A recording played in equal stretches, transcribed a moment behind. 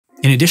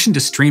In addition to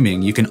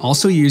streaming, you can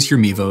also use your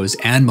Mevo's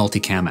and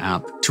Multicam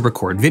app to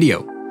record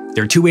video.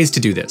 There are two ways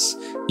to do this.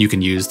 You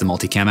can use the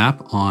Multicam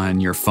app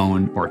on your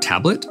phone or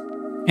tablet,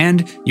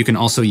 and you can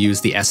also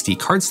use the SD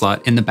card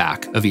slot in the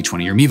back of each one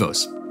of your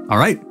Mevos. All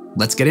right,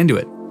 let's get into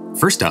it.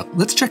 First up,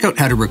 let's check out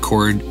how to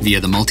record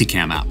via the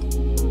Multicam app.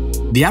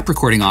 The app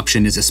recording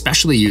option is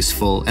especially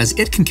useful as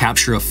it can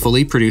capture a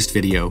fully produced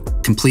video,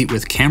 complete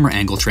with camera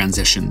angle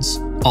transitions,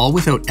 all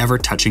without ever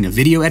touching a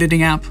video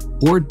editing app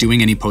or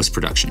doing any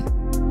post-production.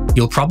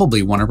 You'll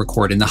probably want to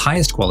record in the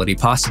highest quality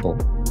possible.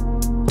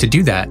 To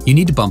do that, you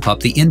need to bump up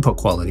the input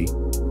quality.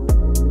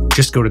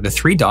 Just go to the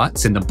three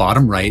dots in the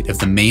bottom right of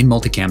the main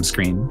Multicam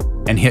screen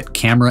and hit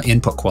Camera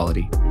Input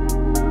Quality.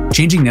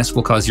 Changing this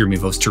will cause your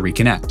Mevos to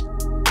reconnect.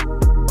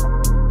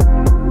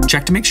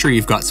 Check to make sure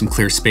you've got some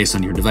clear space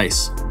on your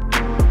device.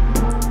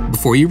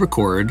 Before you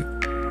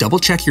record,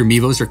 double-check your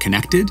Mevos are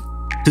connected,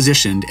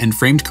 positioned, and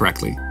framed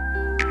correctly.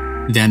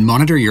 Then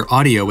monitor your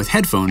audio with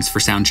headphones for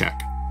sound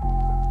check.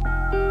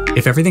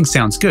 If everything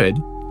sounds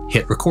good,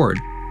 hit record.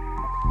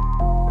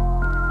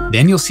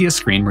 Then you'll see a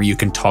screen where you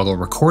can toggle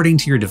recording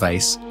to your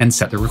device and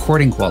set the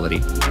recording quality.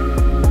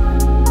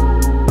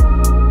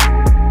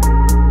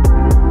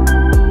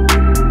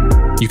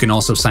 You can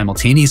also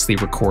simultaneously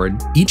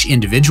record each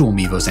individual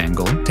Mevo's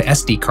angle to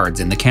SD cards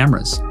in the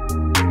cameras.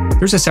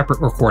 There's a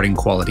separate recording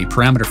quality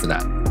parameter for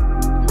that.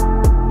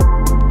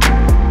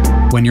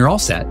 When you're all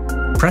set,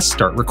 press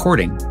Start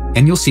Recording,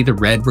 and you'll see the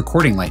red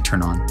recording light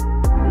turn on.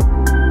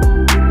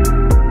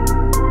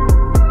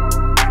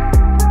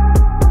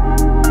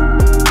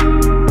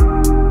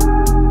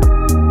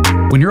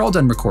 When you're all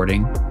done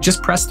recording,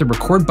 just press the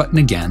record button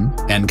again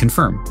and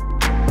confirm.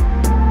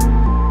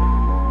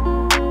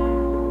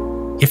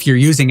 If you're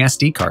using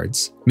SD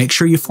cards, make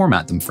sure you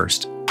format them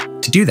first.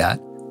 To do that,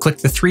 click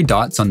the three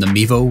dots on the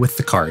Mevo with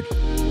the card,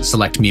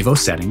 select Mevo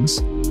Settings,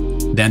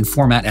 then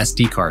Format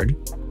SD Card,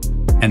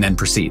 and then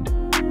proceed.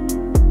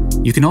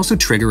 You can also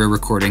trigger a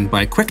recording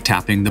by quick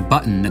tapping the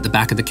button at the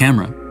back of the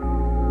camera.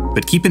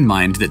 But keep in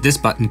mind that this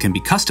button can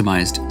be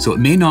customized, so it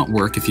may not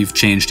work if you've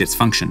changed its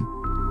function.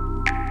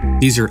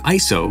 These are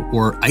ISO,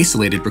 or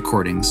isolated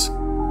recordings,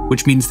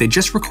 which means they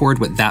just record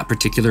what that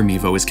particular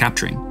Mevo is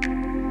capturing.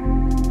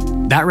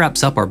 That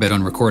wraps up our bit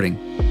on recording.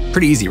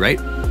 Pretty easy, right?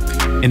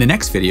 In the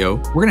next video,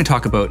 we're going to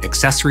talk about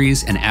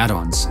accessories and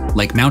add-ons,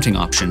 like mounting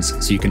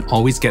options, so you can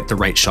always get the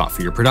right shot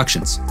for your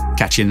productions.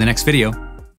 Catch you in the next video.